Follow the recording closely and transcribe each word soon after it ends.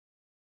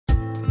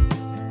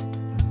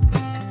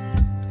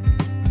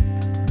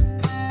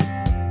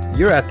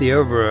You're at the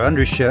Over or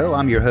Under Show.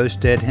 I'm your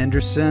host, Ed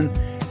Henderson.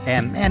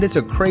 And man, it's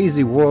a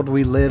crazy world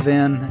we live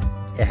in.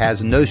 It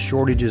has no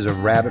shortages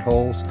of rabbit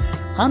holes.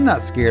 I'm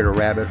not scared of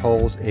rabbit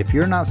holes. If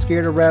you're not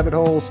scared of rabbit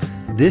holes,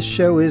 this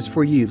show is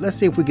for you. Let's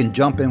see if we can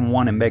jump in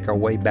one and make our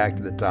way back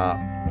to the top.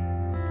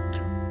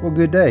 Well,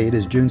 good day. It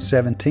is June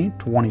 17th,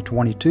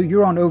 2022.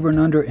 You're on Over and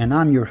Under, and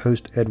I'm your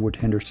host, Edward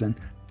Henderson.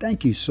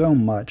 Thank you so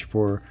much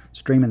for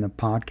streaming the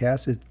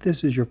podcast. If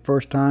this is your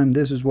first time,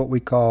 this is what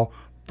we call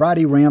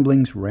Friday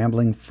Ramblings,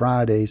 Rambling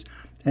Fridays.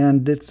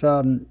 And it's,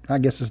 I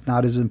guess it's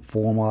not as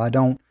informal. I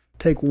don't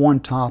take one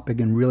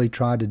topic and really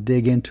try to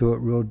dig into it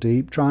real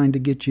deep, trying to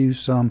get you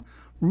some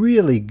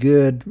really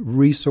good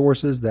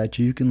resources that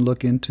you can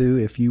look into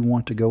if you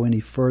want to go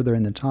any further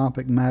in the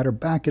topic matter.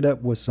 Back it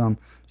up with some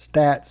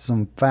stats,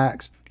 some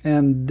facts.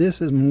 And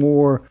this is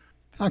more,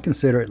 I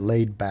consider it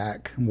laid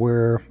back,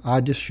 where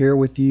I just share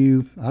with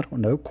you, I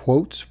don't know,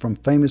 quotes from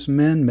famous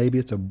men. Maybe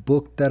it's a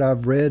book that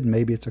I've read.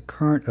 Maybe it's a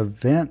current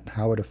event,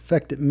 how it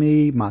affected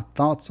me, my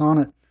thoughts on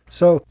it.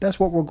 So that's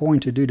what we're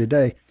going to do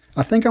today.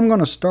 I think I'm going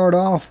to start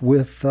off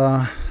with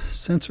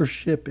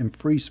censorship and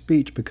free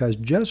speech, because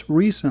just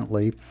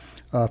recently,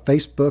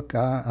 Facebook,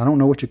 I don't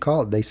know what you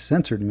call it, they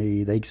censored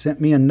me. They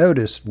sent me a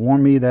notice,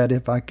 warned me that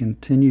if I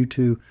continue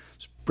to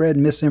spread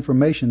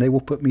misinformation, they will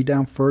put me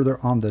down further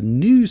on the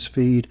news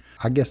feed.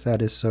 I guess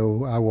that is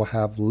so I will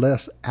have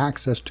less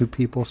access to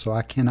people, so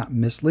I cannot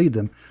mislead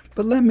them.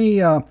 But let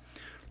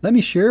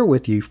me share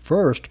with you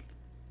first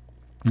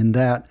in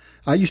that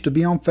I used to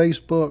be on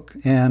Facebook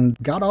and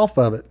got off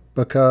of it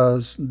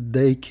because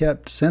they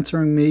kept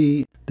censoring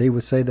me. They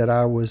would say that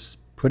I was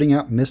putting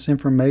out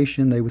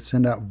misinformation. They would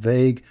send out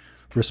vague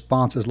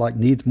responses like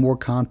needs more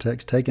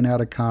context, taken out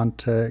of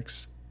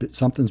context,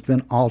 something's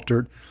been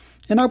altered.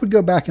 And I would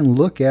go back and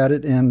look at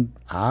it, and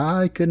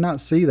I could not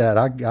see that.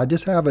 I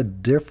just have a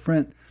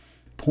different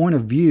point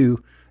of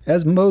view.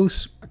 As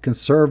most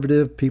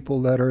conservative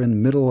people that are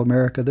in middle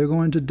America, they're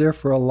going to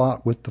differ a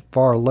lot with the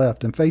far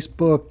left. And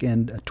Facebook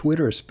and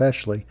Twitter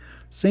especially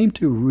seem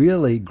to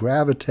really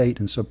gravitate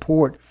and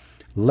support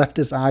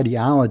leftist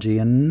ideology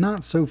and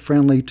not so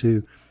friendly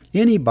to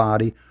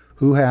anybody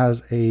who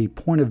has a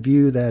point of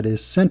view that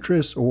is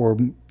centrist or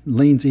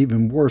leans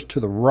even worse to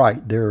the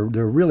right. They're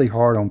really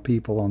hard on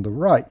people on the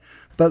right.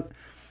 But,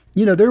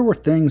 you know, there were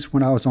things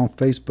when I was on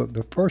Facebook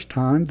the first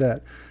time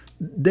that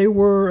they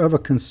were of a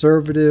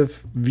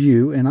conservative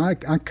view. And I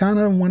kind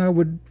of, when I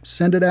would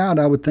send it out,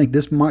 I would think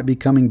this might be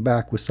coming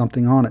back with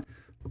something on it.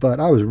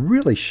 But I was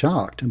really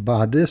shocked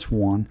by this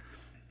one.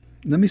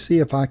 Let me see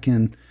if I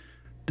can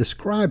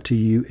describe to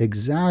you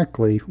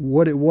exactly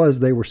what it was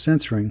they were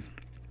censoring.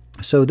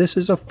 So this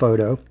is a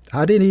photo.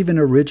 I didn't even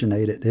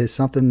originate it. It's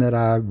something that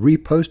I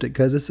reposted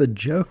because it's a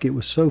joke. It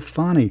was so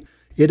funny.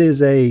 It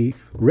is a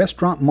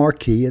restaurant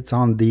marquee. It's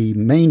on the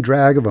main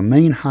drag of a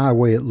main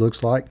highway, it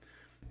looks like.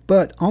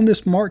 But on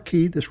this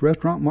marquee, this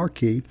restaurant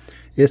marquee,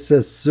 it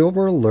says,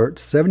 "Silver alert,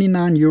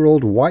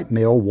 79-year-old white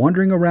male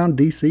wandering around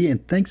D.C.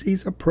 and thinks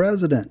he's a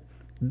president."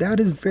 That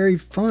is very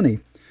funny.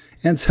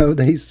 And so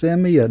they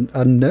send me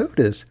a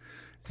notice.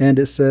 And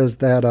it says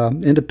that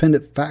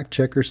independent fact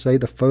checkers say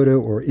the photo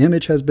or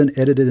image has been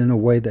edited in a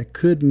way that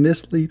could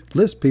mislead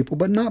people,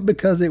 but not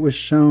because it was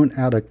shown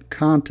out of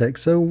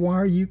context. So why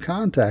are you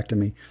contacting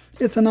me?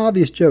 It's an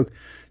obvious joke.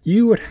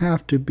 You would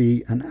have to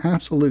be an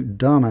absolute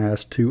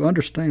dumbass to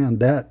understand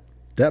that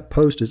that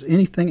post is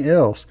anything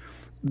else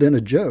than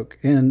a joke.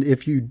 And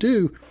if you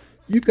do,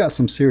 you've got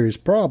some serious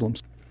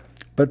problems.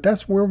 But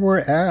that's where we're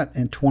at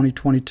in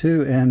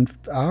 2022. And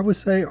I would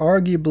say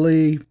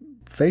arguably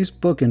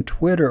Facebook and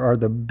Twitter are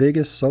the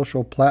biggest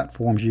social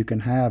platforms you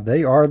can have.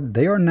 They are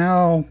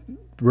now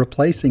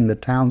replacing the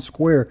town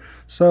square.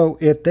 So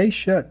if they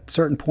shut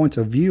certain points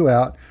of view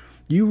out,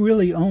 you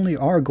really only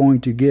are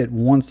going to get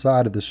one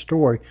side of the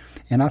story.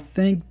 And I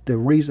think the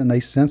reason they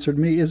censored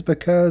me is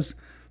because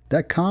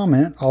that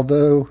comment,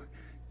 although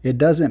it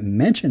doesn't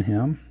mention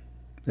him,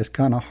 it's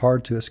kind of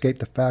hard to escape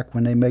the fact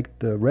when they make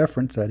the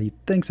reference that he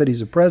thinks that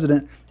he's a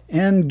president,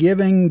 and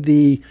giving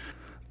the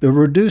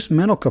reduced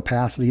mental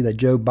capacity that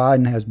Joe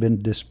Biden has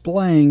been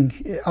displaying.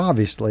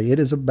 Obviously, it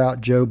is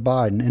about Joe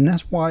Biden, and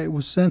that's why it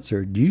was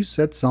censored. You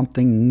said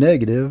something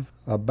negative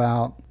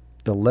about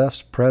the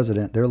left's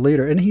president, their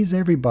leader, and he's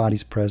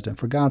everybody's president.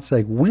 For God's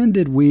sake, when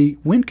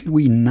could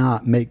we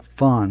not make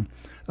fun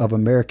of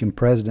American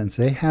presidents?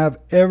 They have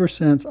ever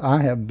since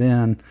I have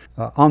been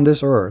on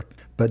this earth.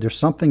 But there's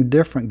something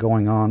different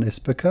going on. It's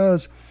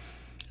because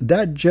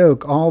that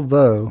joke,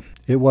 although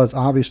it was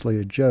obviously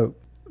a joke,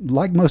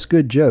 like most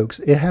good jokes,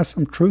 it has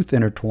some truth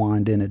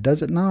intertwined in it,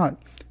 does it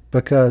not?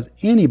 Because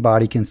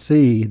anybody can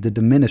see the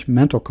diminished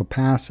mental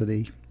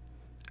capacity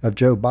of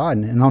Joe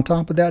Biden. And on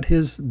top of that,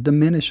 his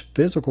diminished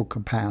physical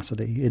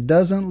capacity. It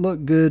doesn't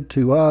look good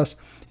to us,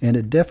 and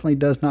it definitely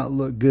does not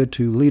look good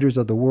to leaders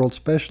of the world,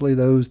 especially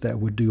those that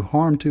would do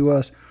harm to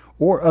us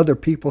or other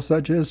people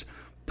such as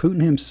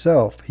Putin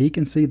himself. He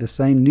can see the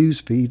same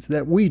news feeds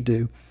that we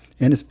do.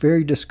 And it's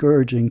very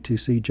discouraging to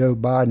see Joe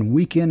Biden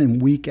week in and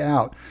week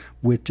out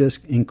with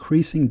just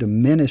increasing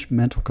diminished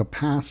mental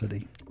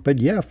capacity. But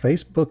yeah,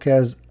 Facebook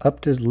has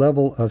upped its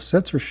level of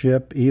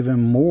censorship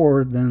even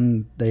more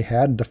than they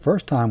had the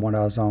first time when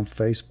I was on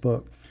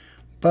Facebook.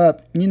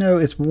 But,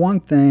 it's one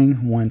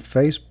thing when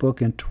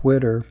Facebook and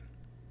Twitter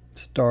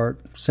start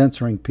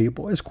censoring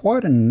people. It's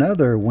quite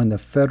another when the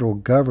federal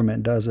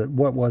government does it.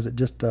 What was it?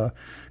 Just a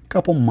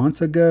couple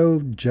months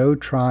ago, Joe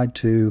tried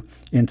to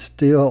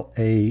instill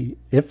a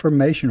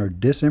information or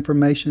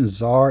disinformation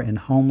czar in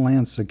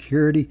Homeland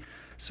Security.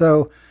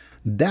 So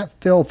that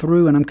fell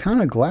through, and I'm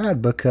kind of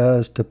glad,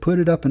 because to put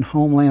it up in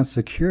Homeland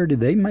Security,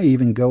 they may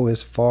even go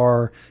as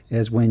far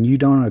as when you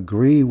don't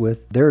agree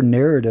with their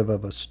narrative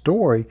of a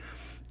story,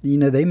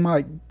 they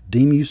might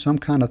deem you some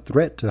kind of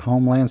threat to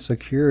Homeland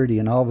Security,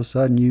 and all of a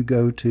sudden you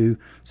go to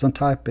some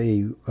type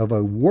of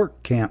a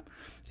work camp.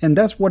 And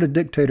that's what a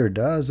dictator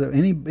does.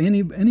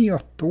 Any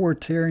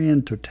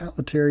authoritarian,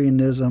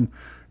 totalitarianism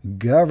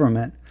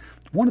government,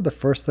 one of the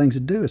first things to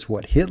do is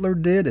what Hitler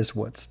did, is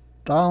what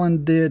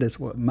Stalin did, is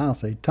what Mao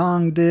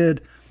Zedong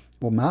did.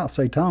 Well, Mao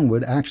Zedong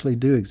would actually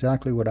do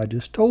exactly what I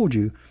just told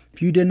you.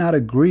 If you did not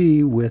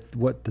agree with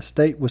what the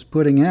state was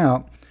putting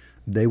out,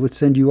 they would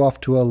send you off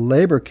to a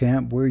labor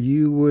camp where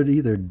you would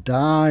either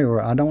die,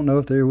 or I don't know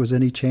if there was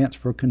any chance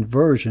for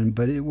conversion,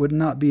 but it would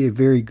not be a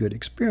very good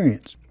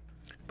experience.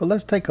 But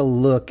let's take a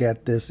look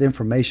at this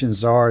information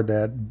czar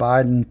that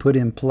Biden put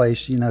in place.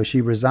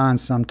 She resigned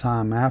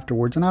sometime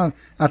afterwards, and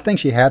I think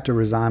she had to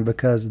resign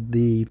because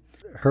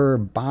her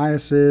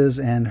biases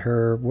and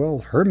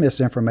her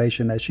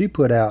misinformation that she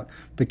put out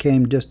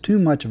became just too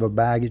much of a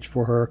baggage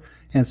for her,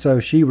 and so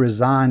she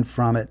resigned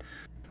from it.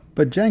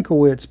 But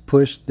Jankowicz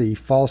pushed the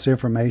false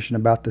information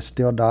about the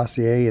Steele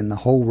dossier and the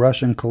whole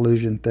Russian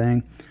collusion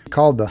thing. He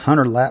called the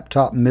Hunter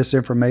laptop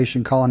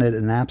misinformation, calling it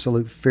an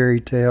absolute fairy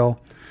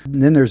tale.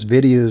 And then there's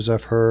videos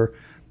of her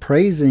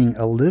praising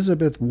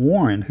Elizabeth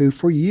Warren, who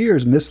for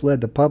years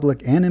misled the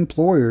public and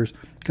employers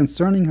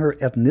concerning her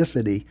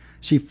ethnicity.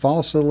 She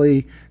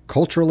falsely,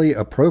 culturally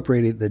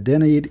appropriated the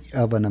identity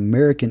of an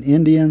American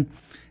Indian.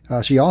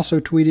 She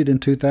also tweeted in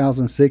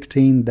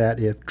 2016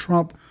 that if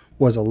Trump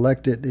was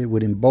elected, it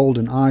would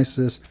embolden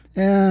ISIS.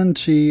 And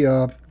she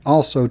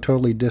also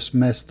totally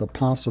dismissed the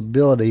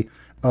possibility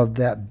of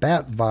that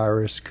bat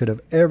virus could have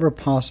ever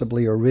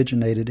possibly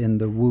originated in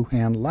the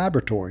Wuhan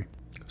laboratory.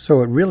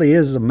 So it really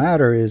is a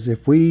matter is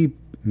if we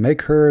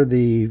make her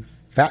the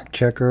fact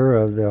checker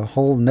of the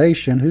whole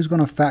nation, who's going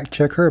to fact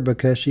check her?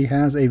 Because she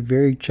has a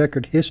very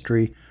checkered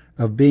history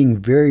of being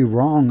very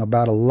wrong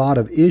about a lot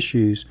of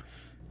issues.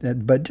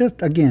 But just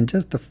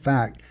the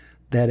fact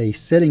that a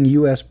sitting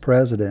U.S.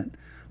 president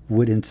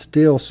would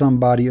instill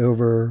somebody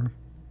over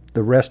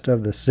the rest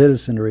of the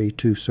citizenry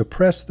to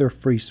suppress their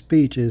free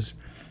speech is,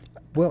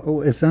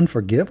 it's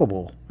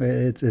unforgivable.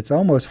 It's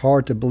almost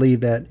hard to believe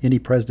that any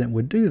president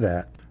would do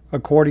that.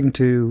 According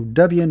to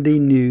WND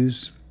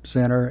News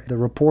Center, the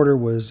reporter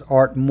was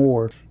Art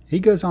Moore.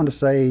 He goes on to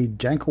say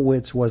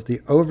Jankowicz was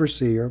the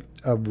overseer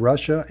of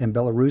Russia and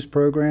Belarus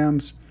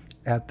programs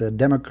at the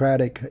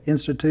Democratic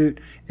Institute,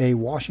 a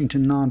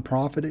Washington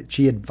nonprofit.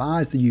 She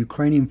advised the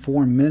Ukrainian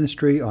Foreign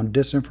Ministry on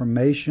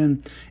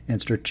disinformation and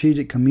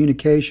strategic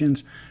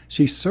communications.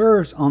 She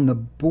serves on the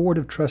board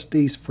of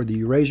trustees for the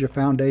Eurasia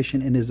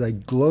Foundation and is a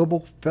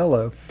global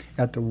fellow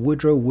at the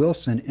Woodrow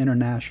Wilson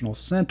International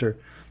Center.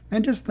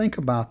 And just think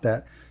about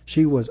that.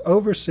 She was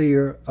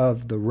overseer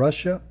of the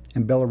Russia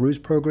and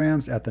Belarus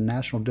programs at the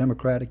National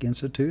Democratic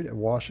Institute at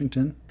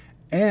Washington,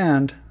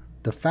 and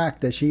the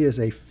fact that she is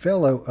a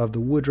fellow of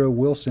the Woodrow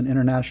Wilson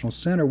International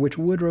Center, which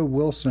Woodrow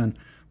Wilson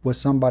was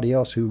somebody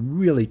else who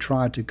really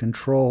tried to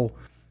control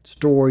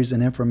stories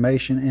and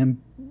information,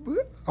 and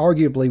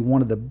arguably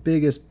one of the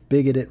biggest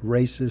bigoted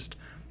racist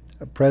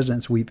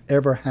presidents we've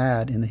ever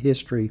had in the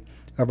history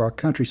of our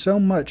country. So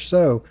much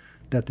so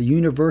that the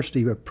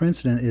University of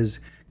Princeton is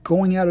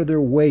going out of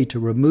their way to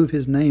remove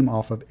his name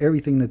off of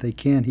everything that they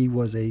can. He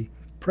was a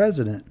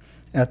president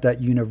at that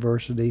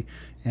university,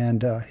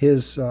 and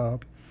his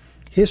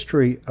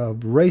history of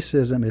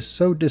racism is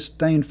so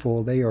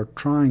disdainful, they are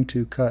trying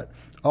to cut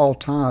all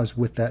ties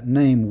with that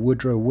name,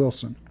 Woodrow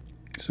Wilson.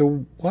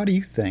 So what do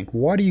you think?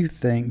 Why do you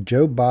think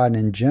Joe Biden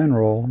in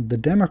general, the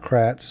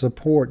Democrats,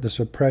 support the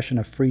suppression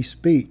of free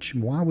speech?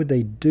 Why would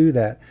they do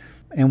that?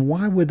 And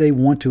why would they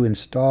want to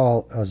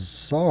install a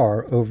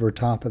czar over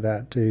top of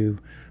that to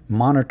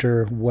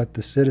monitor what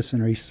the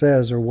citizenry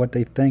says or what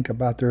they think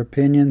about their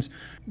opinions?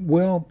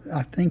 Well,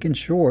 I think in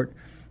short,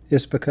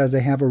 it's because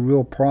they have a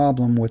real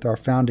problem with our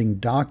founding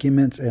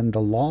documents and the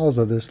laws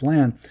of this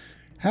land.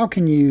 How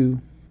can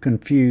you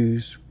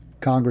confuse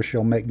Congress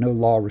shall make no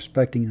law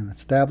respecting an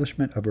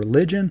establishment of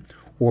religion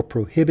or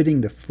prohibiting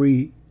the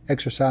free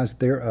exercise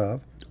thereof,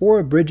 or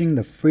abridging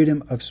the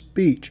freedom of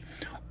speech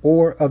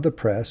or of the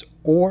press,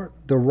 or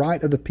the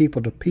right of the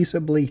people to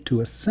peaceably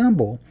to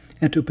assemble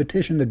and to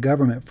petition the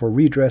government for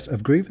redress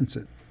of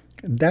grievances?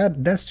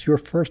 That's your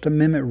First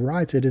Amendment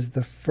rights. It is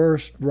the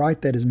first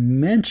right that is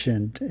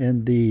mentioned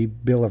in the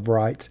Bill of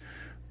Rights.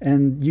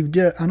 And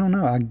I don't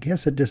know, I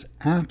guess it just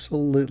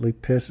absolutely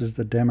pisses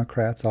the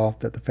Democrats off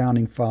that the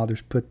Founding Fathers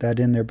put that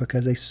in there,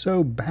 because they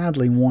so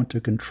badly want to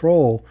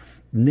control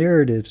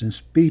narratives and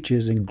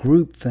speeches and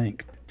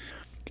groupthink.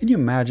 Can you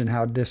imagine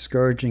how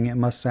discouraging it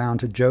must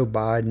sound to Joe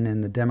Biden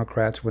and the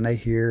Democrats when they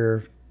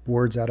hear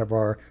words out of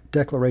our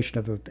Declaration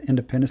of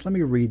Independence? Let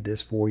me read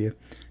this for you.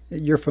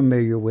 You're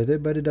familiar with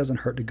it, but it doesn't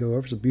hurt to go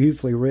over. It's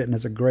beautifully written.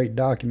 It's a great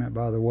document,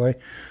 by the way.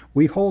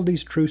 We hold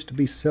these truths to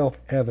be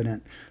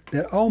self-evident,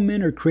 that all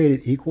men are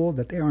created equal,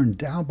 that they are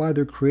endowed by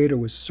their Creator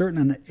with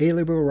certain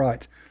unalienable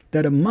rights,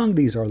 that among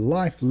these are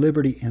life,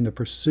 liberty, and the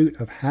pursuit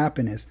of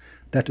happiness,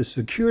 that to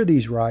secure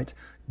these rights,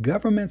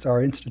 governments are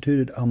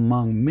instituted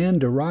among men,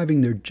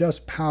 deriving their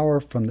just power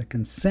from the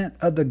consent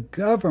of the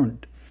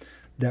governed,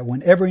 that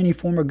whenever any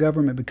form of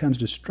government becomes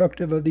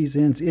destructive of these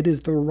ends, it is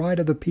the right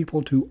of the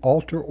people to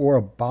alter or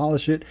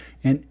abolish it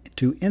and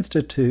to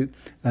institute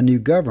a new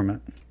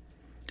government.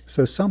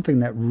 So something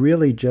that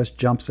really just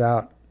jumps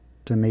out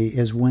to me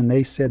is when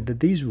they said that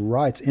these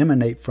rights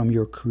emanate from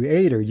your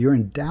Creator. You're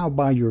endowed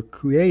by your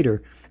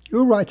Creator.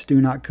 Your rights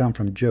do not come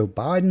from Joe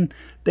Biden.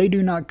 They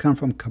do not come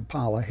from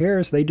Kamala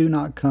Harris. They do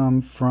not come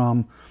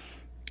from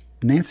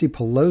Nancy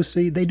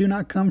Pelosi. They do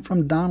not come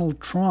from Donald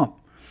Trump.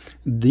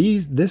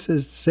 This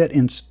is set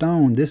in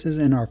stone. This is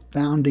in our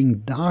founding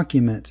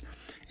documents.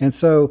 And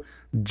so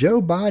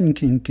Joe Biden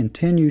can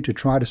continue to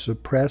try to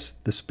suppress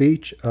the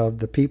speech of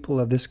the people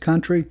of this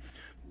country,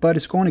 but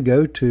it's going to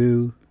go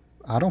to,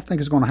 I don't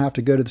think it's going to have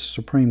to go to the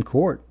Supreme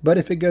Court. But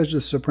if it goes to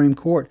the Supreme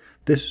Court,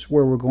 this is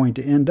where we're going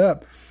to end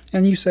up.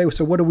 And you say,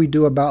 so what do we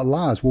do about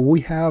lies? Well,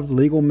 we have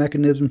legal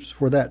mechanisms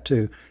for that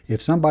too.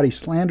 If somebody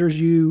slanders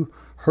you,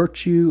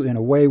 hurts you in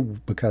a way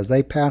because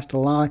they passed a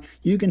lie,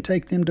 you can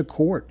take them to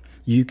court.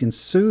 You can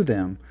sue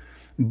them,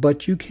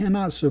 but you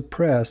cannot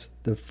suppress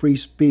the free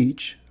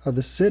speech of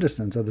the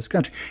citizens of this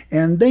country.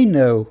 And they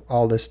know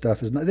all this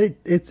stuff is not.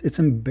 It's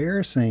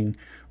embarrassing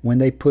when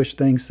they push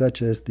things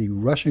such as the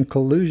Russian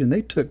collusion.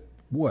 They took,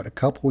 a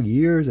couple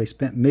years. They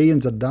spent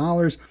millions of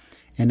dollars.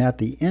 And at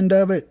the end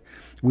of it,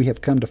 we have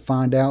come to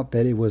find out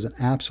that it was an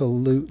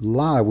absolute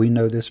lie. We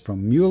know this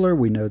from Mueller.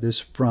 We know this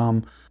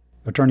from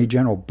Attorney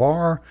General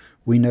Barr.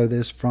 We know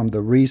this from the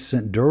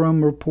recent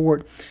Durham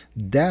report.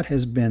 That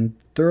has been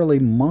thoroughly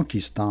monkey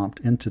stomped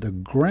into the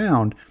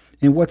ground.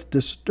 And what's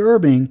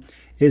disturbing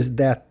is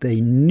that they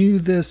knew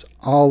this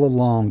all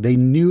along. They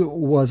knew it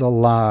was a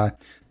lie.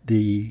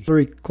 The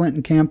Hillary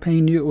Clinton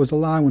campaign knew it was a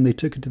lie when they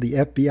took it to the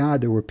FBI.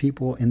 There were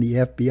people in the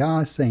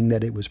FBI saying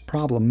that it was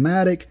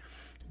problematic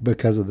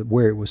because of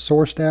where it was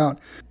sourced out.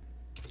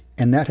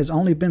 And that has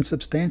only been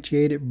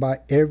substantiated by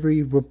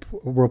every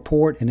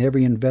report and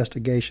every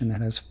investigation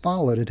that has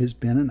followed. It has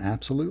been an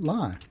absolute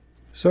lie.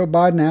 So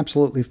Biden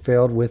absolutely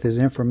failed with his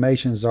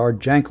information czar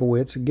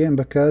Jankowicz, again,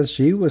 because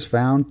she was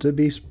found to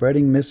be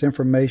spreading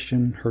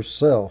misinformation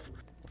herself.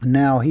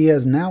 Now, he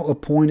has now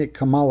appointed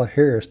Kamala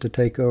Harris to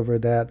take over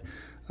that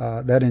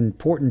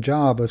important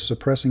job of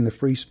suppressing the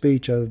free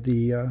speech of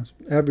the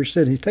average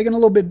citizen. He's taken a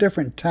little bit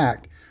different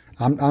tact.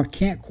 I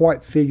can't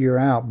quite figure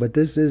out, but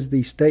this is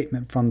the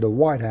statement from the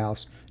White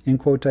House, in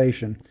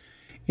quotation.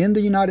 In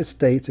the United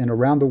States and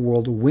around the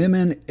world,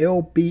 women,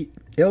 LGBTQIA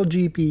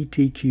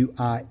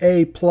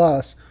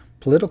plus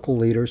political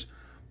leaders,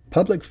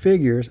 public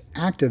figures,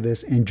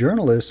 activists, and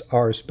journalists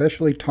are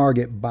especially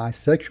targeted by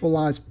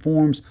sexualized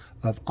forms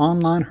of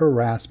online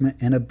harassment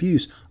and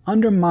abuse,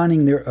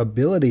 undermining their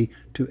ability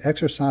to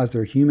exercise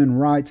their human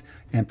rights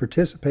and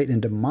participate in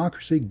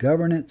democracy,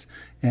 governance,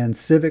 and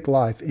civic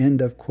life.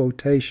 End of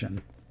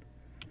quotation.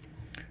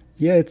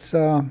 Yeah, it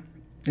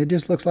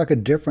just looks like a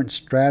different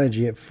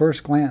strategy at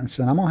first glance,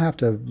 and I'm going to have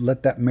to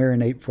let that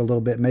marinate for a little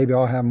bit. Maybe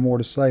I'll have more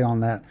to say on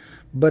that.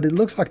 But it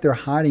looks like they're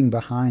hiding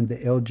behind the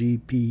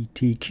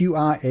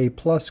LGBTQIA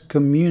plus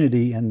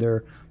community and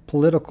their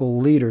political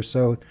leaders.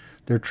 So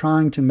they're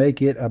trying to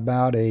make it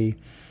about a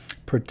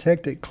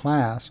protected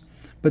class.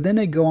 But then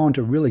they go on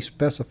to really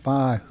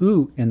specify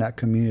who in that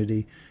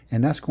community,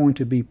 and that's going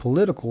to be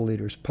political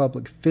leaders,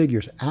 public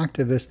figures,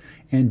 activists,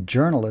 and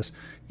journalists.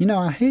 You know,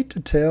 I hate to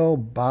tell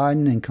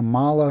Biden and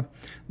Kamala,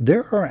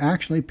 there are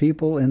actually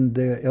people in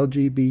the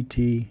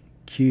LGBTQIA.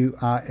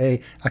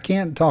 I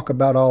can't talk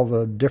about all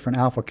the different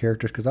alpha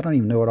characters because I don't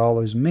even know what all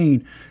those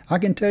mean. I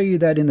can tell you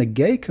that in the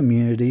gay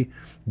community,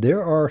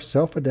 there are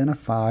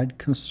self-identified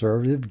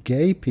conservative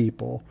gay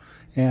people,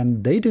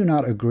 and they do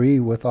not agree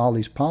with all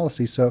these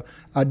policies. So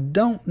I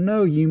don't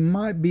know, you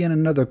might be in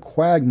another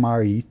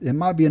quagmire. It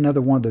might be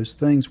another one of those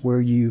things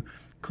where you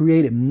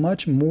created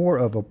much more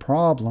of a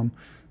problem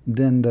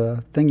than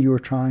the thing you were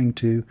trying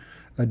to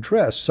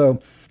address.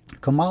 So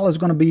Kamala is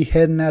going to be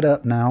heading that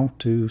up now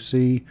to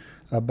see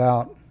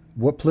about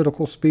what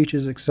political speech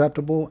is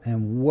acceptable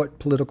and what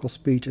political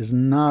speech is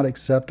not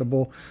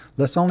acceptable.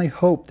 Let's only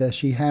hope that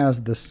she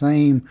has the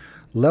same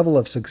level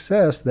of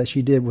success that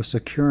she did with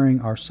securing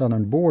our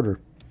southern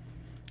border.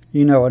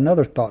 You know,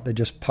 another thought that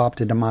just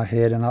popped into my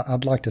head, and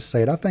I'd like to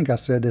say it. I think I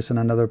said this in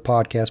another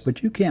podcast,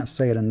 but you can't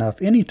say it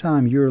enough.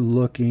 Anytime you're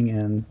looking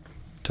and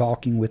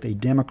talking with a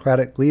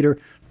Democratic leader,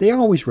 they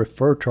always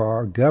refer to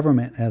our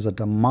government as a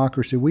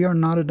democracy. We are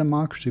not a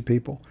democracy,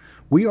 people.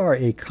 We are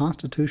a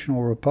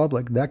constitutional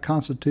republic. That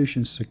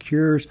Constitution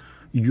secures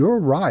your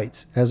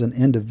rights as an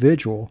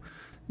individual.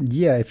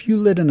 Yeah, if you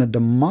live in a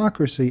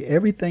democracy,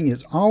 everything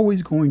is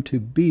always going to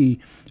be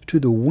to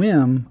the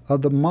whim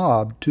of the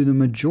mob, to the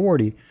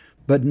majority.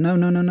 But no.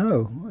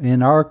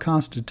 In our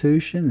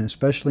Constitution,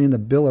 especially in the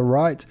Bill of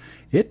Rights,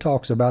 it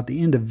talks about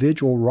the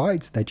individual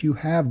rights that you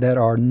have that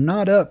are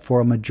not up for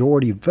a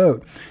majority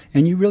vote.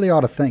 And you really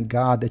ought to thank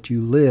God that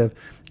you live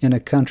in a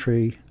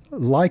country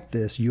like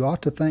this. You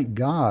ought to thank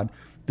God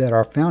that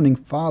our founding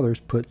fathers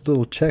put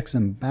little checks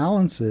and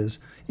balances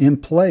in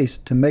place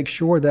to make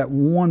sure that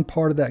one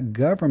part of that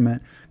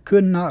government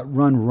could not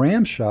run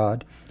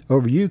ramshod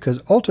over you,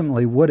 because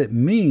ultimately what it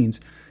means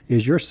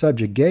is your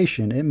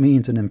subjugation. It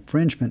means an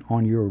infringement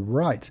on your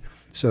rights.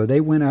 So they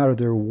went out of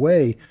their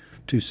way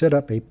to set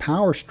up a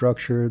power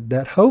structure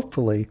that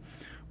hopefully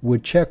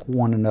would check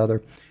one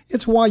another.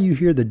 It's why you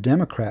hear the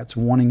Democrats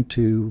wanting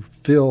to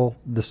fill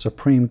the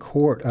Supreme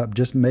Court up,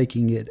 just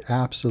making it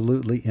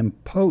absolutely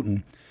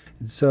impotent.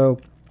 So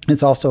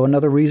it's also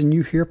another reason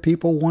you hear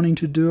people wanting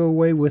to do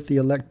away with the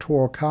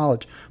Electoral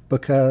College,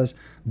 because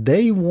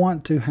they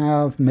want to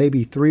have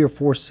maybe 3 or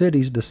 4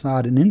 cities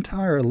decide an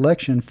entire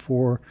election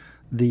for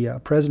the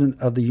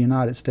President of the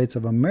United States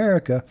of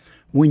America.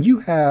 When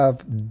you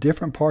have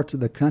different parts of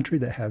the country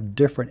that have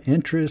different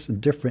interests and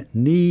different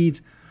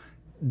needs,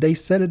 they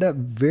set it up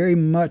very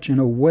much in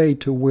a way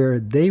to where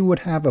they would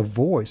have a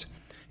voice.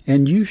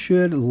 And you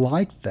should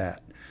like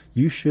that.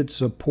 You should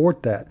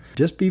support that.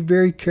 Just be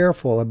very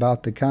careful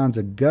about the kinds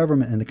of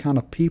government and the kind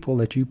of people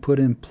that you put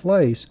in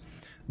place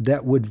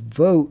that would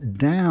vote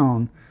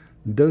down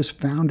those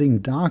founding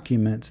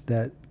documents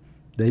that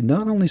they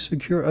not only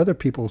secure other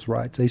people's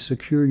rights, they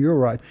secure your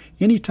rights.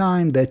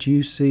 Anytime that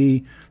you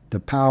see the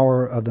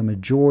power of the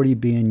majority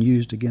being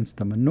used against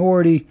the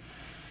minority,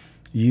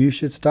 you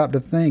should stop to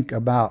think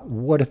about,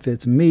 what if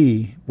it's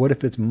me? What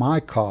if it's my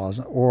cause?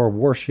 Or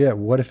worse yet,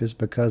 what if it's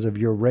because of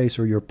your race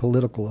or your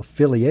political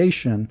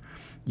affiliation?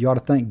 You ought to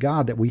thank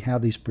God that we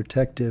have these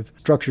protective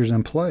structures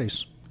in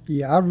place.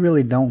 Yeah, I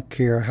really don't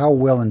care how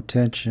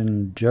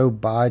well-intentioned Joe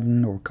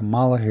Biden or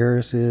Kamala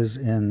Harris is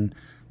in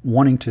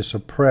wanting to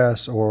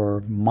suppress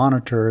or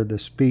monitor the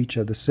speech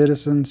of the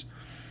citizens.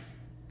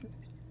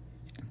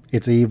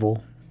 It's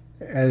evil.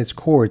 At its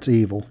core, it's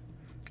evil.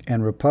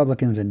 And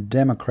Republicans and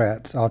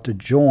Democrats ought to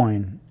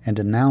join and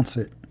denounce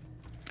it.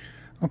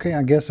 Okay,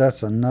 I guess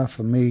that's enough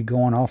of me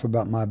going off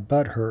about my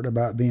butt hurt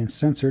about being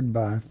censored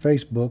by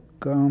Facebook.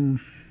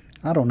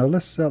 I don't know.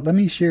 Let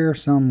me share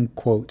some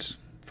quotes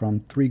from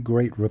 3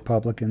 great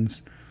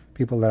Republicans,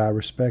 people that I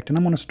respect. And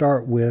I'm going to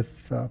start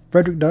with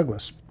Frederick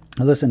Douglass.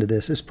 Now listen to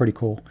this. It's pretty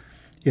cool.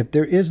 If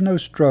there is no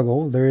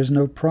struggle, there is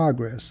no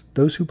progress.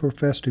 Those who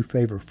profess to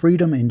favor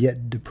freedom and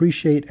yet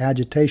depreciate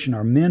agitation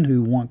are men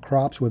who want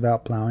crops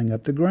without plowing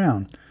up the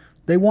ground.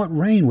 They want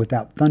rain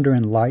without thunder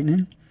and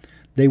lightning.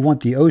 They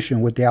want the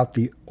ocean without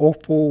the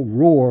awful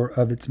roar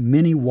of its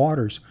many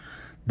waters.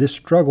 This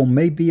struggle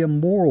may be a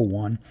moral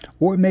one,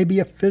 or it may be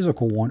a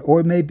physical one,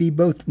 or it may be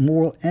both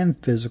moral and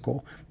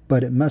physical,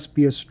 but it must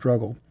be a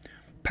struggle.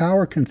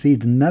 Power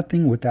concedes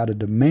nothing without a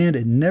demand.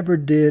 It never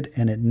did,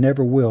 and it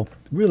never will.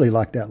 Really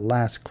like that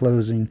last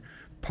closing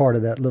part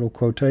of that little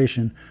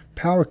quotation.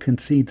 Power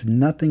concedes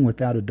nothing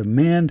without a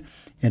demand,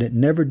 and it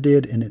never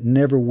did, and it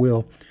never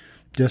will.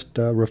 Just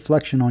a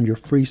reflection on your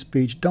free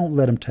speech. Don't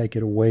let them take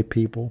it away,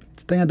 people.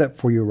 Stand up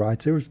for your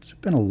rights. There's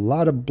been a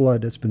lot of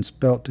blood that's been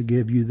spilt to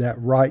give you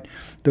that right.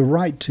 The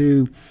right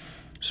to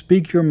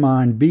speak your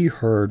mind, be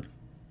heard.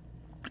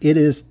 It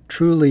is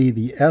truly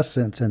the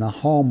essence and the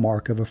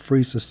hallmark of a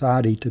free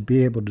society to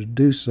be able to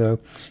do so.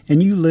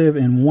 And you live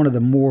in one of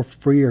the more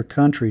freer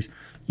countries.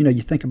 You know,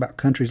 you think about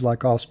countries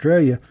like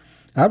Australia.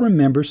 I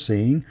remember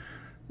seeing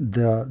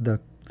the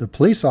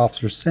police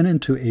officer sent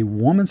into a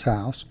woman's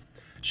house.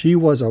 She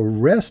was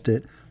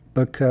arrested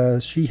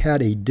because she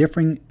had a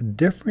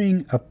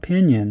differing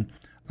opinion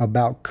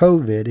about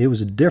COVID. It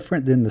was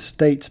different than the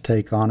state's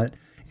take on it.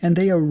 And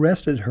they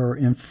arrested her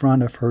in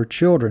front of her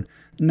children.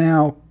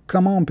 Now,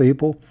 come on,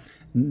 people.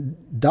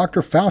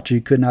 Dr.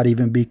 Fauci could not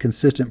even be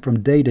consistent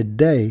from day to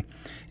day.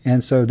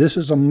 And so this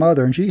is a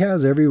mother, and she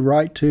has every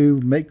right to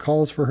make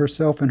calls for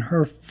herself and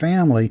her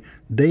family.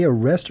 They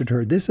arrested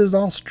her. This is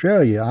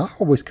Australia. I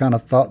always kind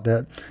of thought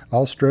that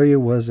Australia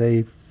was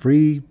a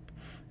free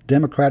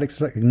democratic,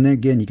 and then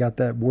again, you got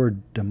that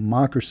word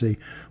democracy.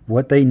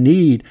 What they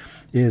need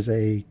is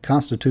a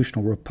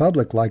constitutional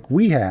republic like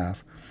we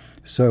have,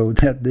 so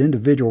that the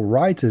individual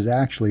rights is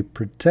actually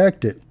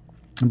protected.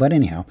 But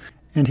anyhow,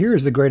 and here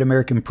is the great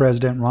American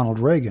president, Ronald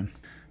Reagan.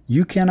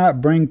 You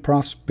cannot bring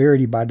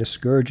prosperity by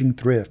discouraging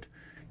thrift.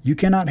 You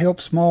cannot help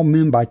small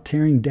men by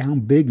tearing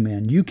down big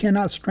men. You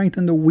cannot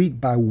strengthen the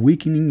weak by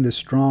weakening the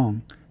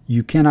strong.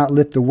 You cannot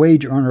lift the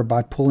wage earner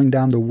by pulling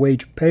down the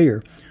wage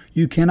payer.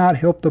 You cannot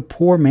help the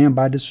poor man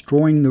by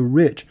destroying the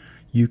rich.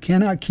 You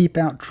cannot keep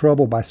out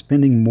trouble by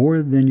spending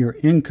more than your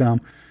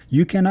income.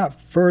 You cannot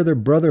further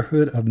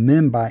brotherhood of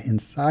men by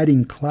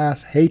inciting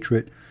class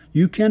hatred.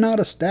 You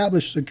cannot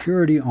establish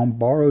security on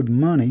borrowed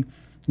money.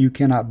 You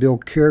cannot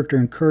build character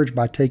and courage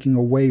by taking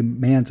away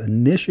man's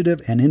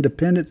initiative and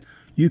independence.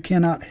 You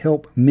cannot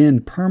help men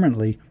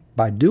permanently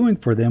by doing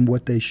for them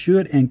what they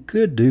should and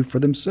could do for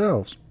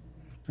themselves.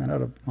 And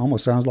that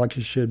almost sounds like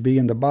it should be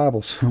in the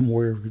Bible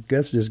somewhere. I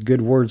guess just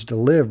good words to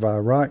live by,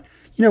 right?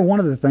 You know, one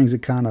of the things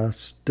that kind of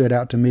stood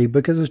out to me,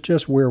 because it's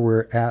just where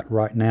we're at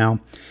right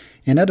now,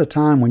 and at a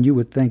time when you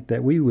would think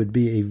that we would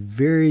be a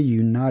very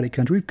united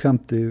country. We've come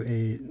through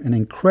an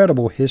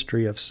incredible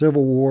history of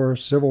civil war,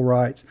 civil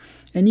rights,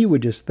 and you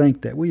would just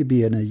think that we'd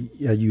be in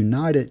a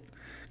united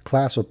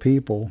class of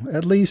people,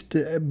 at least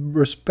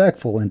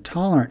respectful and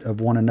tolerant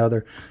of one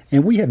another.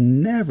 And we have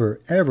never,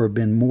 ever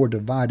been more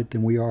divided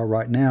than we are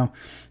right now,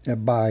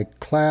 by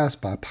class,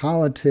 by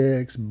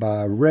politics,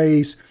 by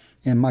race.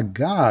 And my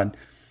God,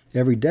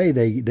 every day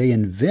they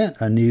invent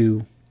a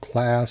new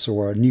class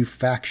or a new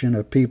faction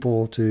of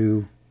people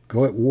to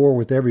go at war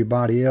with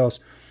everybody else.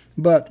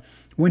 But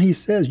when he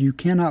says you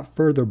cannot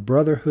further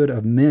brotherhood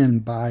of men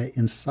by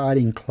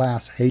inciting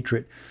class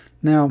hatred.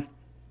 Now,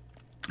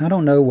 I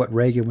don't know what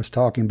Reagan was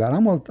talking about.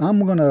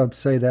 I'm going to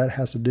say that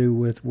has to do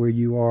with where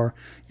you are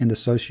in the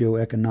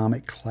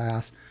socioeconomic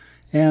class.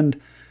 And,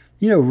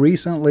 you know,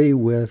 recently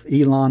with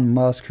Elon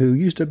Musk, who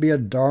used to be a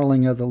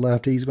darling of the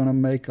left, he's going to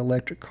make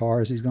electric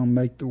cars. He's going to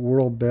make the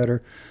world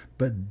better.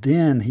 But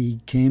then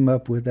he came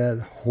up with that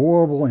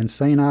horrible,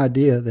 insane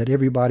idea that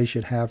everybody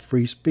should have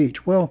free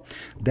speech. Well,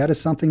 that is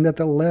something that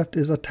the left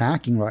is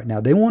attacking right now.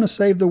 They want to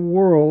save the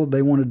world.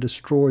 They want to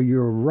destroy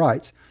your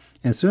rights.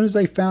 As soon as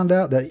they found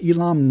out that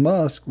Elon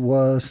Musk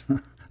was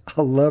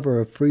a lover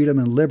of freedom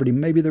and liberty,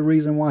 maybe the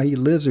reason why he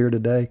lives here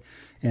today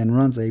and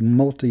runs a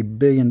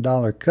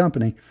multi-billion-dollar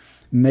company,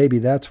 maybe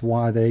that's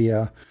why they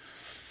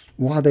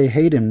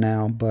hate him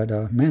now.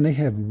 But man, they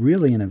have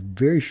really, in a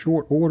very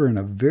short order, in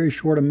a very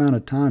short amount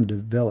of time,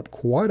 developed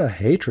quite a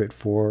hatred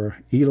for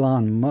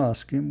Elon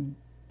Musk,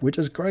 which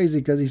is crazy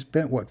because he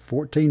spent,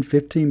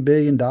 $14-15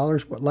 billion?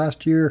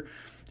 Last year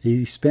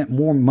he spent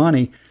more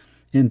money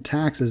in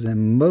taxes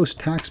than most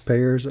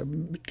taxpayers.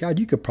 God,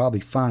 you could probably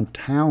find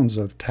towns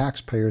of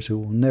taxpayers who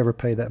will never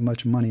pay that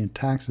much money in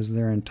taxes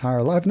their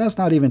entire life. And that's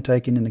not even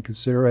taking into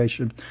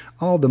consideration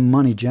all the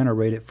money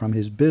generated from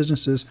his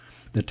businesses,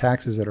 the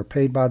taxes that are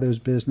paid by those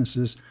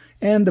businesses,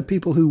 and the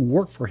people who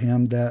work for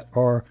him that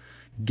are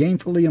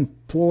gainfully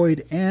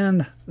employed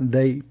and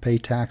they pay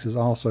taxes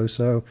also.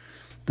 So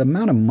the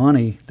amount of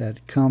money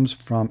that comes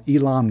from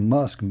Elon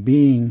Musk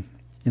being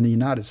in the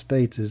United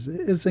States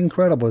is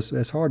incredible.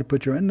 It's hard to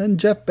put and then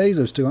Jeff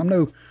Bezos too. I'm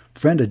no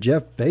friend of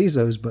Jeff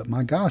Bezos, but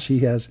my gosh, he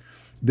has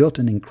built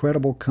an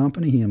incredible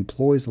company. He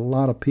employs a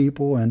lot of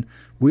people, and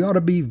we ought to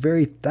be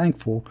very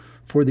thankful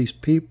for these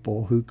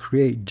people who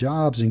create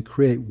jobs and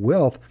create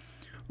wealth,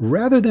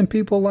 rather than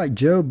people like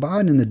Joe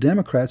Biden and the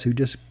Democrats who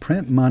just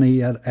print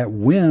money at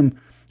whim,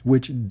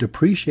 which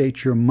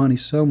depreciates your money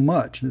so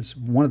much. It's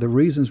one of the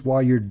reasons why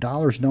your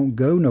dollars don't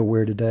go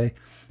nowhere today.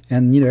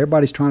 And, you know,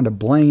 everybody's trying to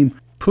blame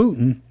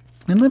Putin.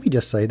 And let me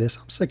just say this,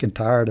 I'm sick and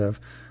tired of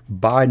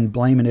Biden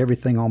blaming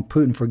everything on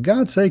Putin. For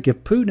God's sake,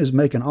 if Putin is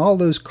making all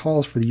those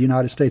calls for the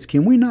United States,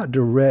 can we not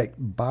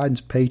direct Biden's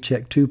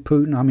paycheck to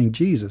Putin? I mean,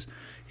 Jesus.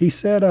 He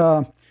said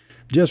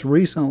just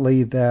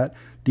recently that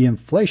the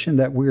inflation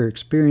that we're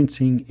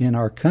experiencing in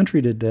our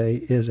country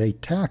today is a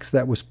tax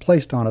that was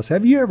placed on us.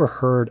 Have you ever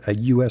heard a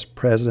U.S.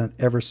 president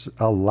ever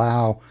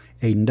allow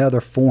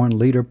another foreign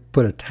leader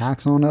put a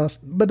tax on us?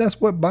 But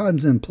that's what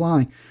Biden's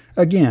implying.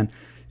 Again,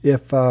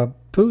 if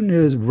Putin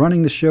is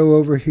running the show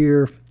over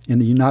here in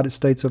the United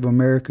States of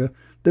America,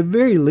 the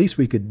very least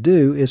we could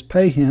do is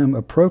pay him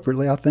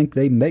appropriately. I think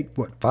they make,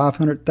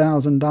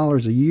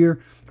 $500,000 a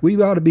year?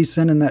 We ought to be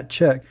sending that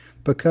check,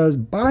 because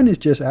Biden is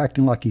just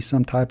acting like he's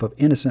some type of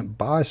innocent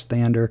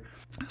bystander.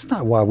 That's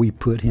not why we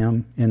put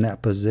him in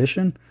that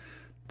position,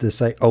 to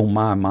say, oh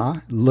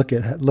my, look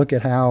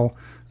at how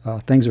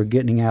things are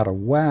getting out of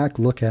whack.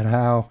 Look at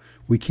how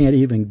we can't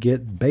even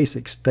get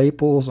basic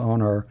staples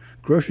on our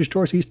grocery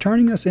stores. He's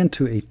turning us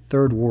into a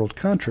third world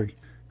country.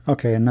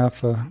 Okay,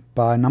 enough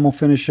Biden. I'm going to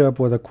finish up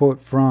with a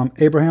quote from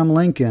Abraham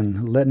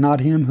Lincoln. Let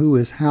not him who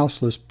is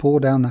houseless pull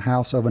down the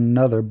house of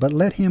another, but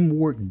let him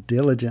work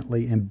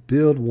diligently and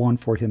build one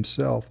for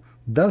himself,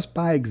 thus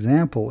by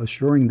example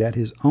assuring that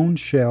his own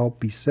shall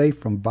be safe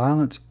from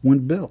violence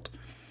when built.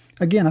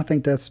 Again, I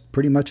think that's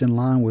pretty much in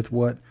line with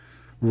what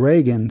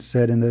Reagan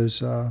said in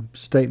those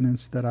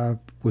statements that I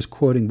was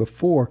quoting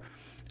before.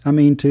 I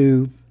mean,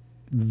 to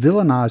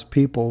villainize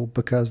people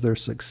because they're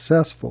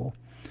successful,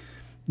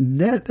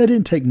 that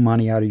didn't take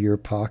money out of your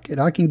pocket.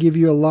 I can give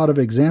you a lot of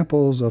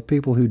examples of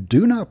people who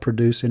do not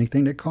produce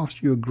anything that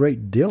cost you a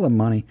great deal of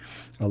money.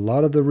 A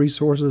lot of the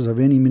resources of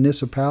any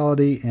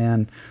municipality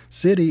and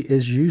city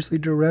is usually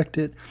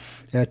directed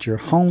at your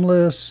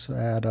homeless,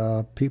 at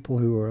people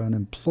who are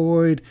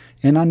unemployed.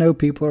 And I know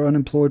people are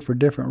unemployed for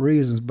different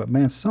reasons, but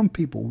man, some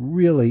people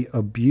really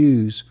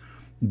abuse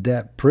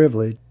that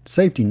privilege,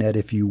 safety net,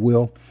 if you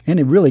will. And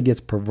it really gets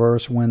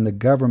perverse when the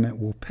government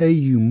will pay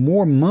you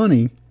more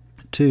money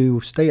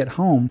to stay at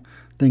home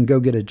than go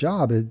get a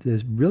job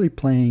is really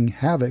playing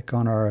havoc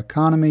on our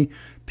economy.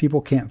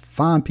 People can't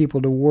find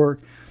people to work,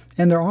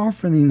 and they're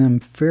offering them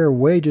fair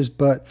wages.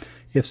 But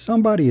if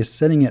somebody is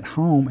sitting at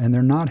home and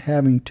they're not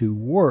having to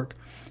work,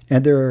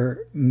 and they're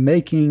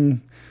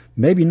making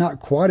maybe not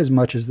quite as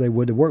much as they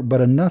would to work,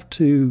 but enough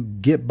to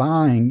get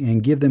by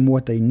and give them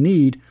what they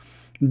need,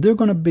 they're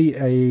going to be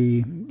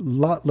a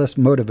lot less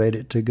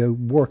motivated to go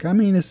work. I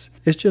mean, it's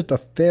just a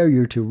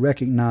failure to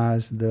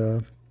recognize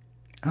the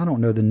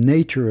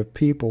nature of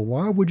people.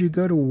 Why would you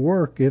go to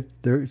work if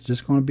there's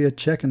just going to be a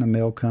check in the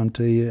mail come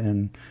to you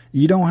and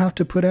you don't have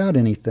to put out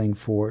anything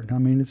for it? I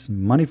mean, it's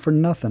money for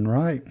nothing,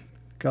 right?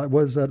 God,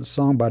 what is that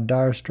song by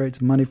Dire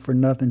Straits? Money for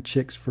nothing,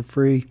 chicks for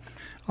free.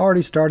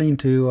 Already starting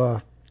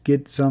to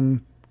get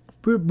some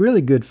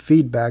really good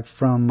feedback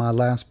from my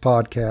last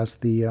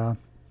podcast, the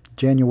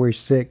January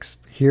 6th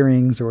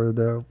hearings,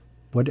 or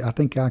what I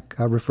think I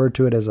referred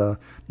to it as a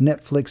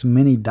Netflix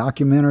mini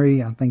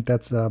documentary. I think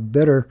that's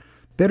better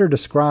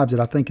describes it.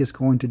 I think it's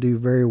going to do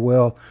very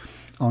well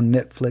on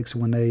Netflix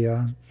when they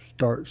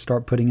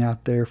start putting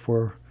out there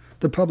for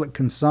the public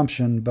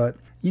consumption. But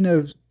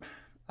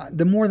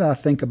the more that I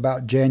think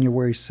about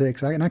January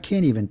 6th, and I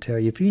can't even tell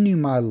you, if you knew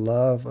my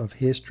love of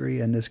history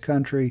in this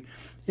country,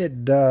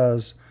 it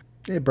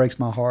breaks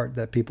my heart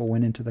that people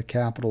went into the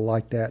Capitol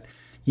like that.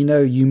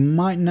 You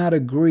might not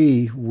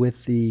agree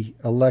with the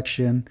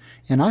election,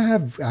 and I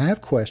have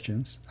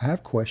questions. I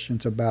have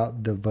questions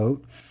about the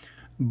vote,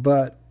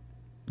 but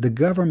the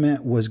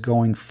government was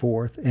going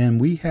forth, and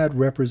we had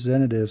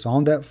representatives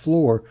on that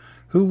floor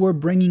who were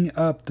bringing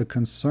up the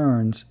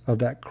concerns of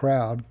that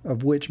crowd,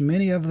 of which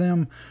many of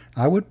them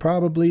I would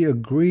probably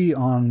agree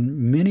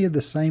on many of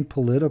the same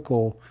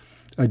political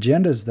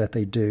agendas that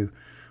they do.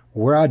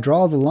 Where I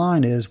draw the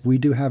line is we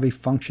do have a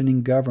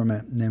functioning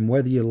government, and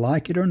whether you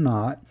like it or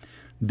not,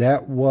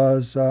 that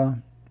was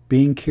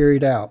being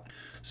carried out.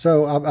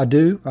 So I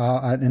do,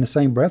 in the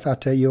same breath, I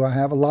tell you, I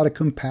have a lot of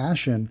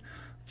compassion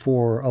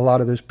for a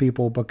lot of those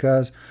people,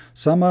 because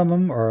some of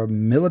them are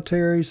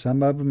military,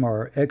 some of them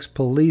are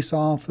ex-police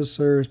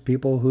officers,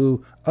 people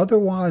who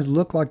otherwise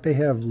look like they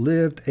have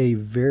lived a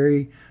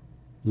very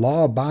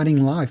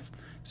law-abiding life.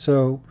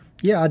 So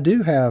yeah, I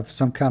do have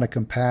some kind of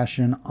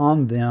compassion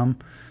on them,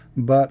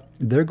 but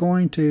they're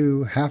going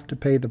to have to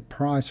pay the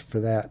price for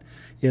that.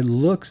 It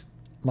looks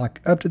like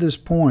up to this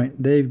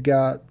point, they've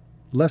got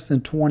less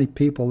than 20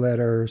 people that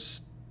are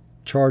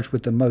charged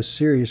with the most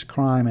serious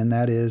crime, and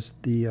that is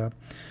the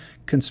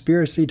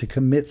conspiracy to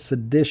commit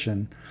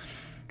sedition.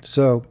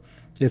 So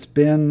it's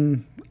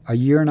been a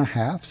year and a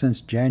half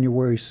since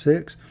January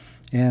 6th,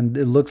 and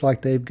it looks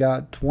like they've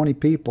got 20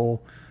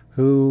 people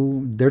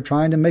who they're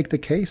trying to make the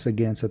case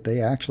against, that they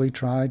actually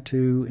tried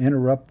to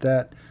interrupt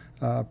that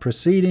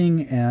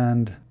proceeding,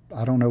 and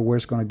I don't know where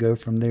it's going to go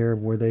from there.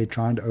 Were they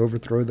trying to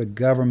overthrow the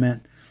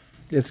government?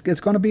 It's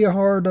going to be a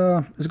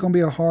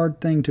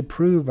hard thing to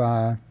prove.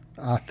 I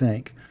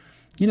think.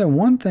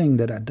 One thing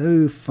that I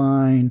do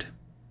find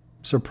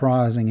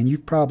surprising, and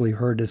you've probably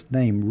heard his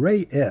name,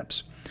 Ray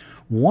Epps.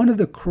 One of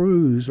the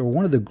crews, or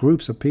one of the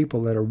groups of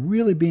people that are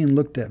really being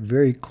looked at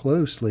very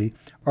closely,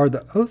 are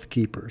the Oath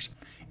Keepers.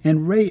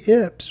 And Ray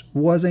Epps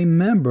was a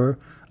member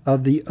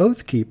of the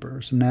Oath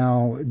Keepers.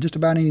 Now, just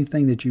about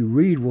anything that you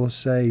read will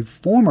say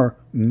former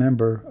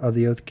member of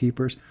the Oath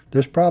Keepers.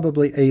 There's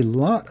probably a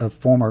lot of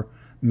former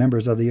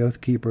members of the Oath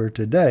Keeper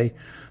today,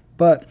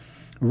 but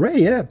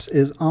Ray Epps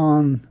is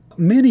on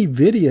many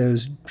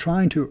videos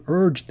trying to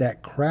urge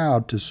that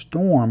crowd to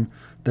storm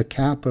the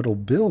Capitol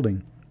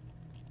building.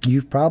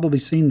 You've probably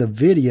seen the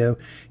video.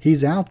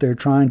 He's out there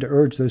trying to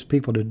urge those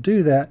people to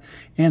do that,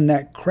 and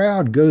that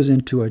crowd goes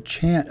into a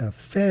chant of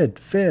Fed,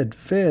 Fed,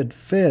 Fed,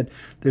 Fed.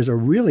 There's a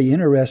really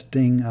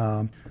interesting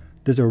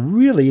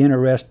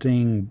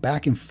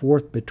back and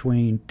forth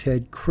between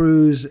Ted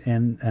Cruz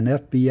and an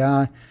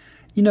FBI.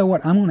 You know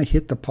what? I'm going to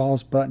hit the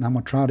pause button. I'm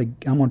going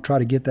to try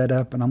to get that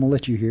up, and I'm going to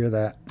let you hear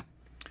that.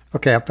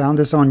 Okay, I found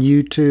this on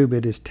YouTube.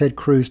 It is Ted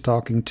Cruz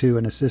talking to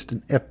an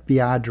assistant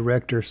FBI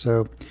director.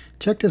 So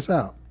check this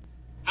out.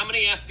 How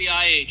many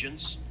FBI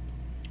agents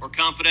or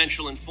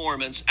confidential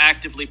informants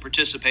actively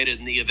participated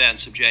in the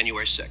events of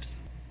January 6th?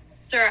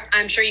 Sir,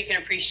 I'm sure you can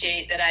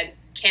appreciate that I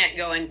can't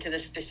go into the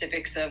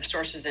specifics of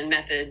sources and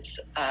methods.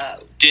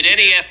 Did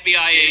any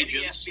FBI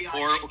agents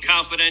or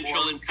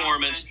confidential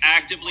informants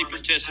actively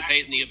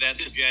participate in the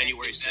events of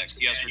January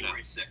 6th? Yes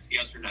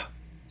or no?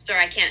 Sir,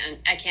 I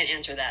can't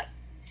answer that.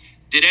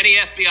 Did any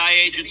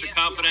FBI agents or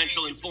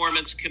confidential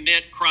informants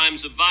commit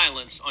crimes of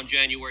violence on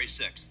January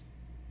 6th?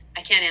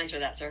 I can't answer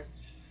that, sir.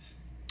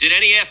 Did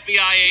any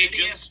FBI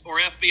agents or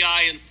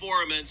FBI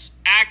informants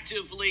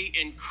actively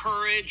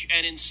encourage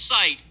and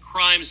incite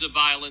crimes of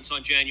violence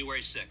on January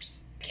 6th?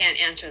 I can't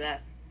answer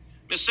that.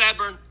 Ms.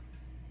 Sadburn,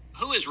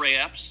 who is Ray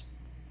Epps?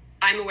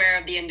 I'm aware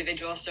of the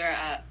individual,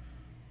 sir.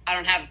 I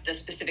don't have the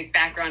specific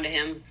background to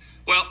him.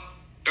 Well,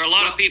 there are a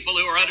lot of people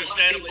who are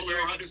understandably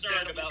very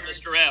concerned about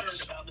Mr.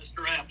 Epps.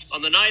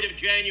 On the night of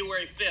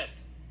January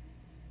 5th,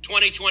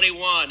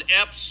 2021,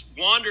 Epps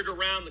wandered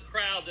around the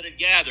crowd that had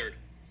gathered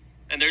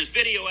And there's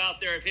video out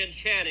there of him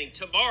chanting,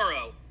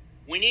 "Tomorrow,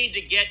 we need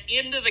to get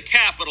into the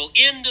Capitol,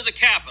 into the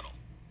Capitol."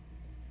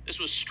 This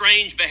was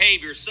strange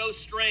behavior, so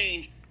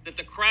strange that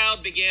the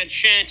crowd began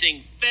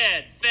chanting,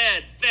 "Fed,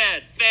 Fed,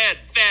 Fed, Fed,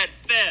 Fed,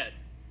 Fed."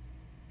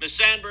 Ms.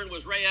 Sandburn,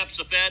 was Ray Epps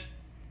a Fed?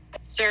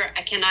 Sir,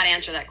 I cannot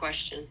answer that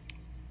question.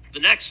 The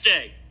next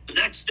day,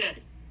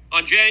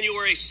 on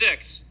January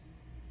 6th,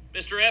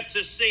 Mr. Epps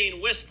is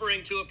seen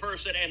whispering to a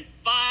person, and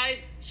 5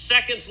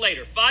 seconds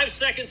later, 5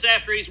 seconds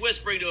after he's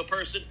whispering to a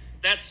person,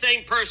 that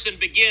same person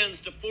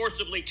begins to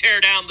forcibly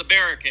tear down the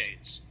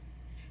barricades.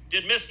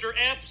 Did Mr.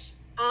 Epps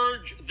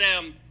urge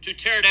them to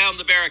tear down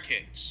the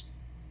barricades?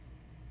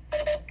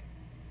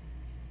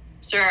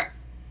 Sir,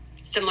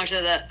 similar to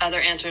the other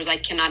answers, I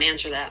cannot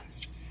answer that.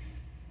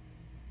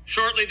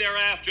 Shortly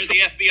thereafter,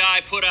 the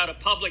FBI put out a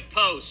public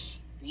post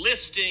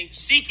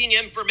seeking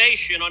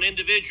information on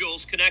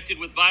individuals connected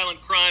with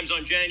violent crimes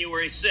on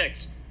January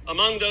 6th.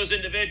 Among those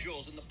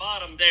individuals, in the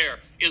bottom there,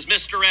 is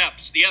Mr.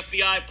 Epps. The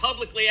FBI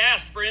publicly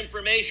asked for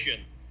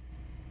information,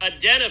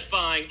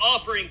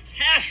 offering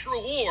cash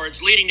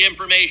rewards leading to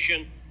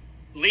information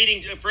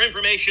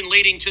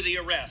leading to the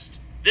arrest.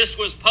 This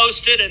was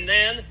posted, and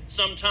then,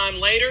 sometime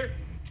later,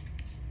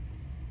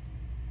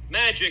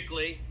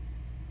 magically,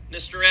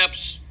 Mr.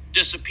 Epps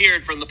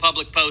disappeared from the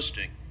public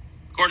posting.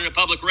 According to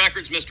public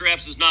records, Mr.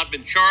 Epps has not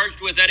been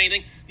charged with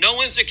anything. No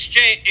one's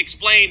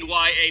explained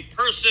why a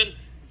person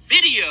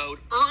videoed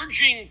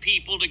urging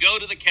people to go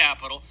to the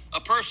Capitol, a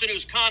person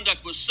whose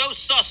conduct was so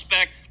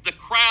suspect the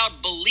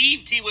crowd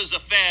believed he was a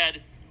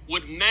Fed,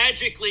 would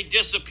magically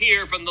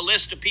disappear from the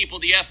list of people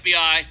the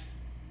FBI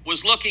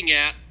was looking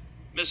at.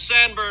 Ms.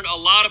 Sandburn, a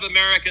lot of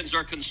Americans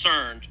are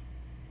concerned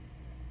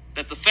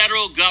that the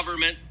federal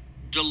government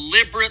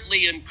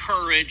deliberately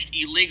encouraged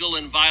illegal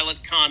and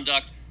violent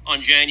conduct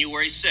on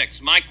January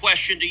 6th. My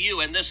question to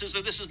you, and this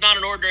is not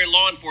an ordinary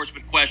law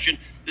enforcement question,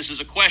 this is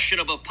a question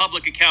of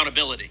public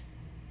accountability.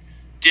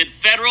 Did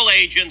federal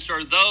agents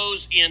or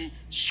those in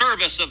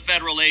service of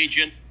federal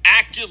agent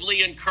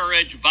actively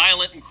encourage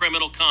violent and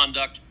criminal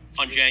conduct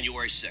on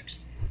January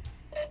 6th?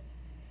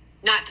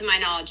 Not to my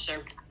knowledge,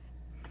 sir.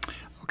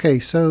 Okay,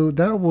 so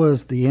that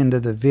was the end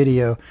of the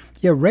video.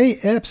 Yeah, Ray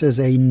Epps is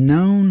a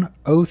known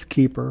Oath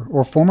Keeper,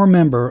 or former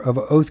member of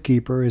an Oath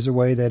Keeper is a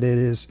way that it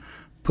is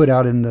put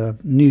out in the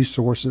news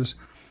sources.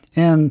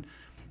 And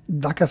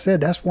like I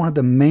said, that's one of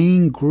the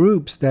main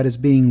groups that is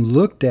being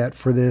looked at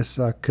for this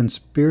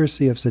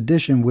conspiracy of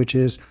sedition, which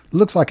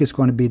looks like it's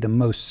going to be the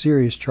most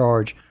serious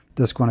charge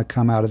that's going to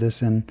come out of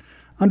this. And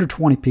under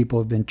 20 people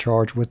have been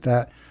charged with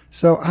that.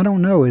 So I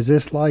don't know, is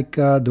this like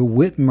the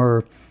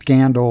Whitmer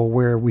scandal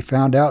where we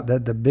found out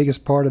that the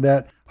biggest part of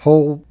that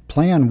whole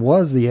plan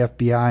was the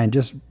FBI, and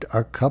just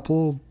a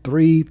couple,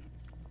 3,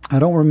 I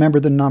don't remember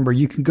the number.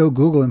 You can go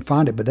Google and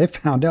find it, but they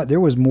found out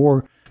there was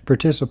more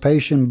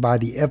participation by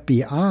the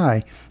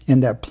FBI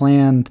in that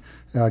planned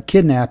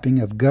kidnapping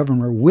of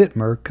Governor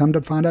Whitmer. Come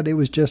to find out it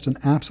was just an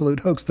absolute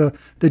hoax.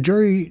 The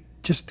jury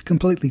just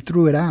completely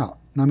threw it out.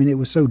 I mean, it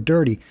was so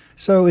dirty.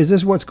 So is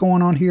this what's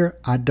going on here?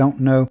 I don't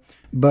know.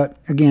 But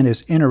again,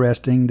 it's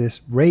interesting.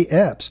 This Ray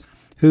Epps,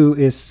 who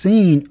is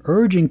seen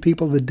urging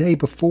people the day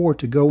before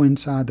to go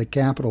inside the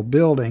Capitol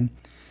building,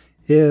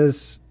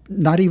 is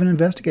not even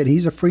investigated.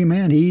 He's a free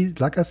man.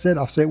 Like I said,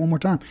 I'll say it one more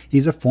time,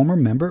 he's a former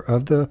member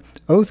of the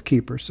Oath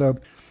Keeper. So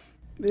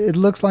it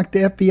looks like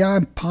the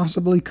FBI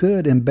possibly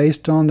could, and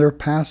based on their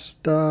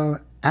past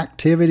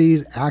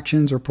activities,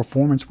 actions, or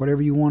performance,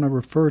 whatever you want to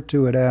refer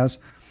to it as,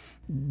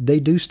 they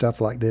do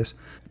stuff like this.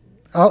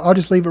 I'll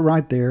just leave it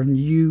right there, and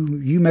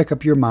you make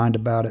up your mind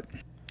about it.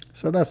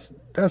 So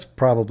that's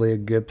probably a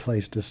good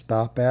place to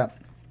stop at.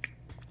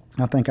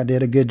 I think I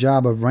did a good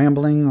job of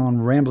rambling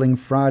on Rambling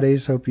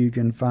Fridays. Hope you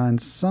can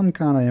find some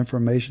kind of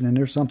information in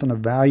there, something of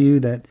value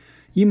that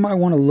you might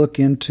want to look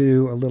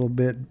into a little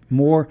bit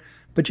more.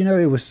 But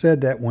it was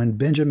said that when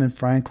Benjamin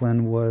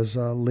Franklin was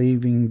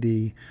leaving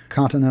the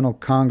Continental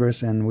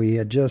Congress and we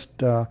had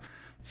just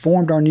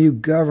formed our new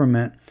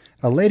government,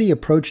 a lady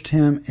approached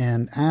him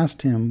and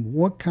asked him,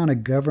 "What kind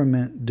of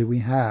government do we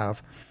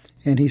have?"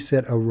 And he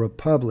said, "A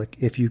republic,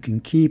 if you can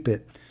keep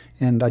it."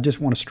 And I just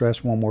want to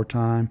stress one more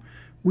time,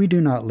 we do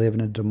not live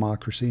in a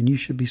democracy, and you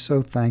should be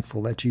so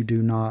thankful that you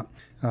do not.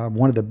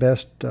 One of the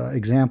best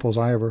examples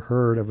I ever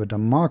heard of a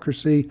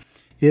democracy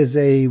is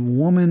a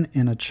woman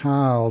and a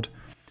child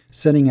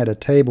sitting at a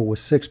table with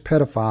 6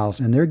 pedophiles,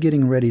 and they're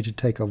getting ready to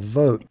take a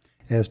vote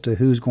as to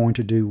who's going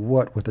to do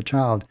what with the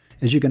child.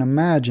 As you can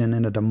imagine,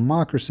 in a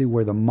democracy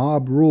where the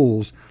mob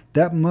rules,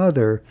 that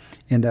mother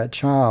and that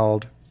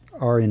child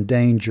are in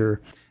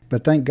danger.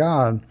 But thank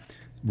God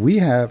we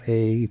have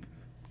a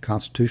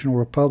constitutional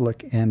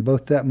republic, and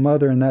both that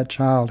mother and that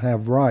child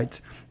have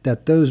rights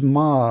that those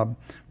mob,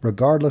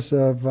 regardless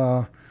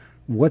of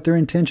what their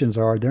intentions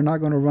are, they're not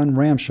going to run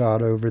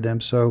ramshot over them.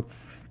 So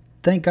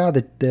thank God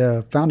that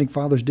the Founding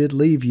Fathers did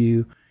leave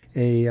you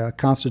a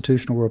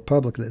constitutional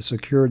republic that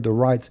secured the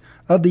rights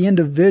of the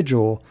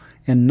individual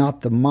and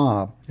not the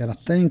mob. And I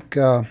think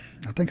I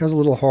was a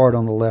little hard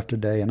on the left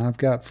today, and I've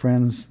got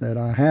friends that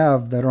I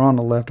have that are on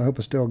the left. I hope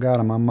I still got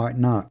them. I might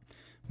not.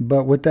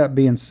 But with that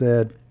being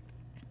said,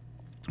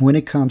 when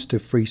it comes to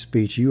free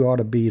speech, you ought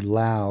to be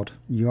loud.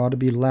 You ought to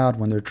be loud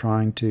when they're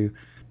trying to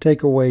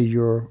take away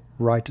your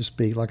right to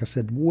speak. Like I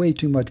said, way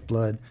too much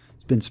blood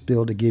has been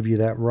spilled to give you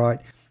that right.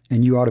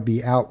 And you ought to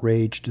be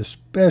outraged,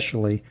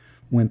 especially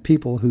when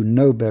people who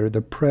know better,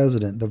 the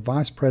president, the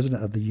vice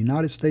president of the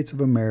United States of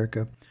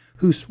America,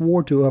 who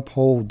swore to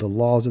uphold the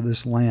laws of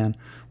this land,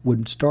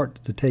 would start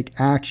to take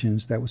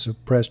actions that would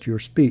suppress your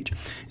speech.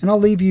 And I'll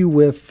leave you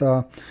with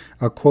a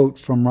quote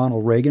from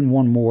Ronald Reagan,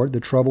 one more. The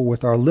trouble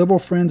with our liberal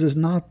friends is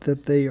not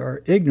that they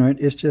are ignorant,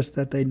 it's just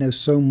that they know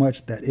so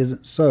much that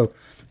isn't so.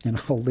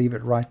 And I'll leave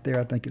it right there.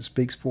 I think it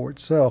speaks for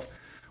itself.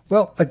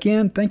 Well,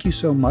 again, thank you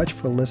so much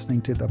for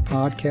listening to the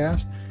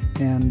podcast.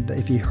 And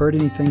if you heard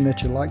anything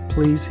that you like,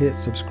 please hit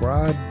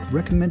subscribe,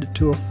 recommend it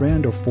to a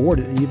friend, or forward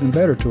it even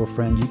better to a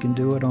friend. You can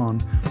do it on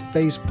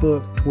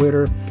Facebook,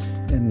 Twitter,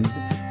 and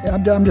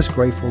I'm just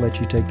grateful that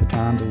you take the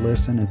time to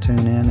listen and tune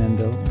in, and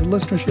the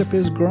listenership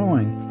is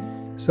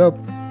growing. So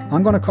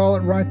I'm going to call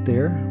it right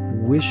there.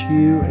 Wish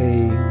you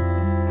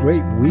a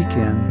great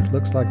weekend.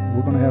 Looks like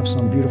we're going to have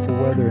some beautiful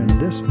weather in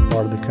this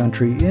part of the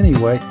country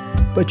anyway,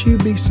 but you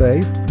be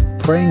safe.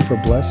 Praying for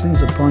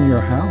blessings upon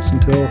your house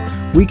until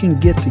we can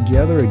get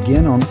together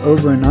again on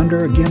Over and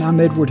Under. Again,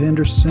 I'm Edward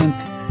Henderson,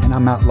 and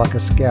I'm out like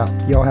a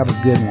scout. Y'all have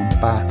a good one.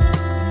 Bye.